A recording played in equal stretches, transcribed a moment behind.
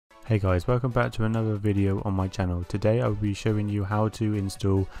Hey guys, welcome back to another video on my channel. Today I will be showing you how to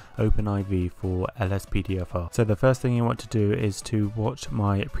install OpenIV for LSPDFR. So the first thing you want to do is to watch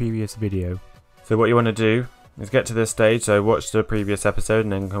my previous video. So what you want to do is get to this stage, so watch the previous episode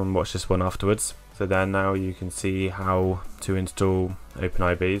and then come and watch this one afterwards. So then now you can see how to install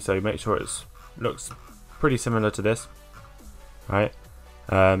OpenIV. So make sure it looks pretty similar to this, right?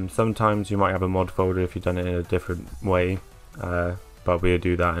 Sometimes you might have a mod folder if you've done it in a different way. But we'll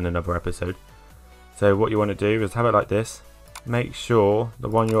do that in another episode. So what you want to do is have it like this. Make sure the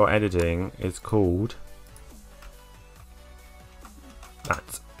one you're editing is called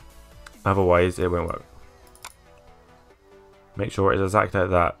that. Otherwise it won't work. Make sure it's exactly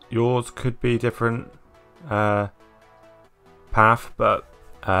like that. Yours could be different path, but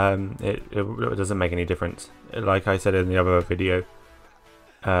it doesn't make any difference. Like I said in the other video,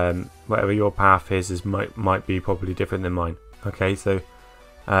 whatever your path is might be probably different than mine. Okay, so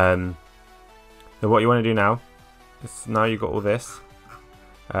what you want to do now is, now you've got all this,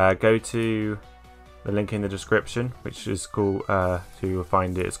 go to the link in the description, which is called, to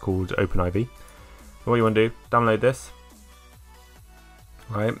find it, it's called OpenIV. What you want to do, download this,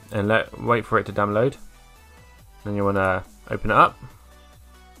 right, and wait for it to download. Then you want to open it up.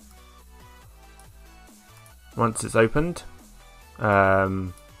 Once it's opened,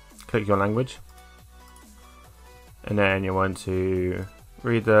 click your language. And then you want to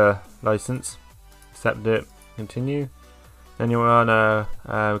read the license, accept it, continue. Then you want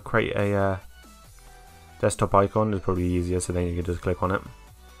to create a desktop icon. It's probably easier, so then you can just click on it.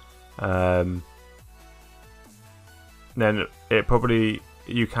 Then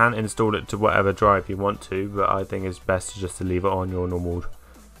you can install it to whatever drive you want to, but I think it's best just to leave it on your normal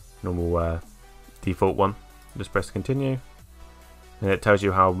default one. Just press continue. And it tells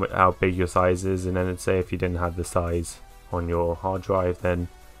you how big your size is, and then it'd say if you didn't have the size on your hard drive, then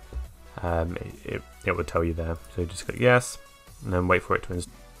it would tell you there. So just click yes, and then wait for it to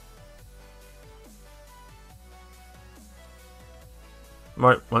install.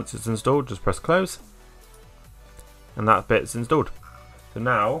 Right, once it's installed, just press close, and that bit's installed. So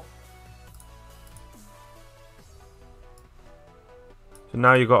now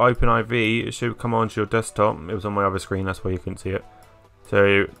you've got OpenIV. It should come onto your desktop. It was on my other screen, that's why you couldn't see it.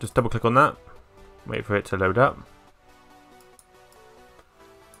 So just double click on that, wait for it to load up,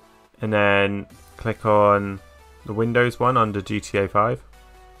 and then click on the Windows one under GTA5.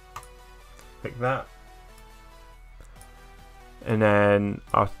 Click that, and then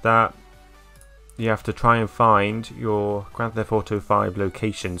after that you have to try and find your Grand Theft Auto 5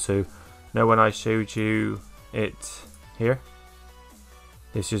 location. So now when I showed you it here,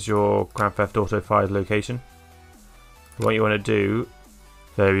 this is your Grand Theft Auto 5 location. What you want to do,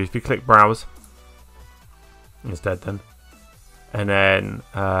 so if you click browse instead then, and then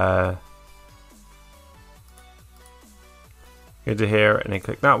go to here and then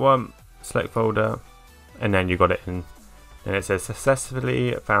click that one, select folder, and then you got it in, and it says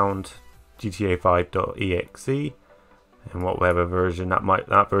successfully found GTA5.exe, and whatever version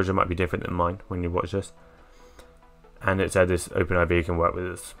that version might be different than mine when you watch this, and it said this OpenIV can work with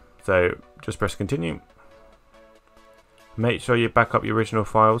this. So just press continue. Make sure you back up your original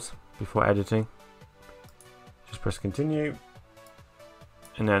files before editing. Just press continue,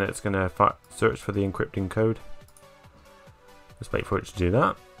 and then it's going to search for the encrypting code. Just wait for it to do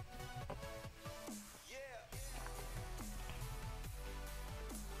that.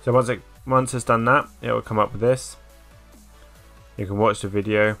 So once it's done that, it will come up with this. You can watch the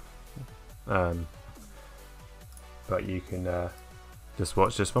video, but you can just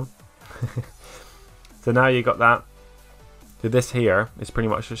watch this one. So now you got that. So this here is pretty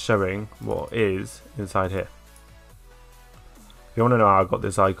much just showing what is inside here. If you want to know how I got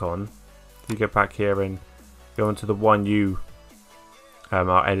this icon, you get back here and go into the one you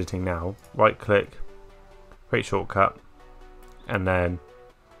are editing now. Right click, create shortcut, and then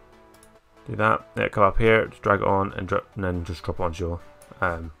do that. It'll come up here, just drag it on and then just drop it onto your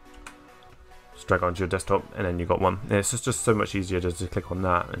just drag it onto your desktop, and then you got one. And it's just so much easier just to click on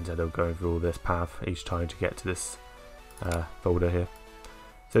that instead of going through all this path each time to get to this folder here.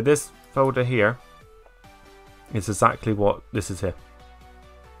 So this folder here is exactly what this is here.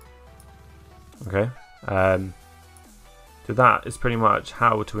 Okay, so that is pretty much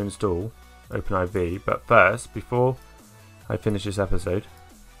how to install OpenIV. But first, before I finish this episode,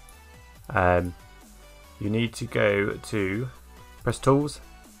 you need to go to press Tools,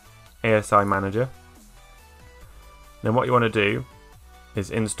 ASI Manager. Then what you want to do is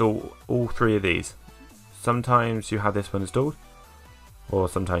install all three of these. Sometimes you have this one installed, or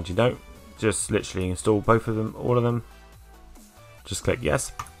sometimes you don't. Just literally install both of them, all of them. Just click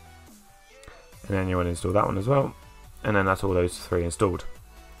yes, and then you want to install that one as well, and then that's all those 3 installed.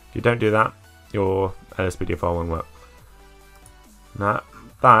 If you don't do that, your LSPDFR won't work. Now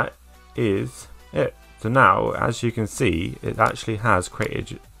that is it. So now, as you can see, it actually has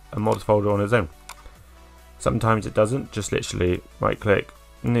created a mods folder on its own. Sometimes it doesn't, just literally right click,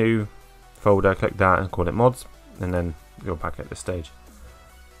 new folder, click that and call it mods, and then you're back at this stage.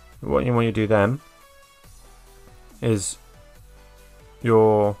 What you want to do then is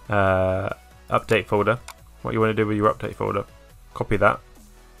your update folder. What you want to do with your update folder, copy that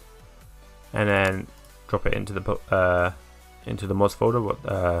and then drop it into the mods folder, what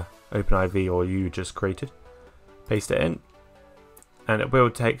OpenIV or you just created. Paste it in, and it will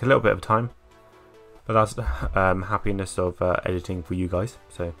take a little bit of time, but that's the happiness of editing for you guys,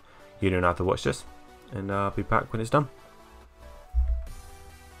 so you don't have to watch this, and I'll be back when it's done.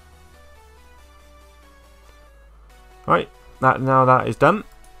 Right, now that is done.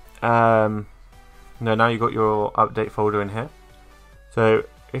 Now you've got your update folder in here. So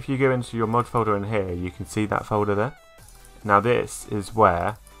if you go into your mod folder in here, you can see that folder there. Now this is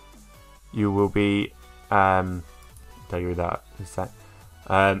where you will be, tell you that in a sec.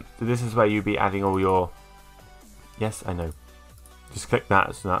 So this is where you'll be adding all your, yes I know, just click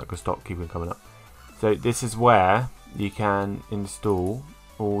that so that will stop keeping coming up. So this is where you can install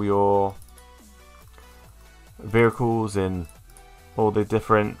all your vehicles and all the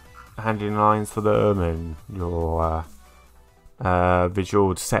different handling lines for them, and your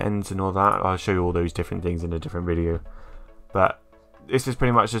visual settings and all that. I'll show you all those different things in a different video, but this is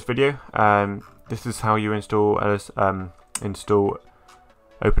pretty much this video. This is how you install install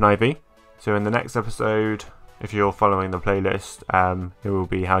OpenIV. So in the next episode, if you're following the playlist, it will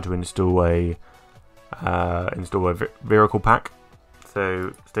be how to install a vehicle pack.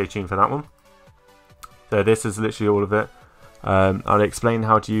 So stay tuned for that one. So this is literally all of it. I'll explain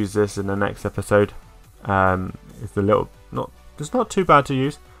how to use this in the next episode. It's it's not too bad to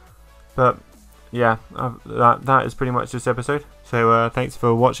use, but yeah, that is pretty much this episode. So thanks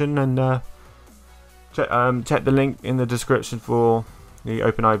for watching, and check the link in the description for the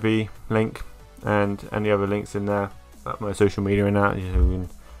OpenIV link and any other links in there, my social media and that. You can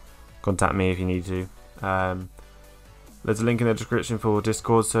contact me if you need to. There's a link in the description for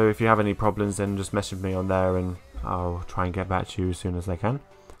Discord, so if you have any problems then just message me on there and I'll try and get back to you as soon as I can.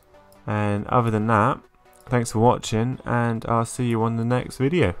 And other than that, thanks for watching, and I'll see you on the next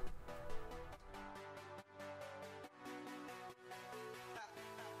video.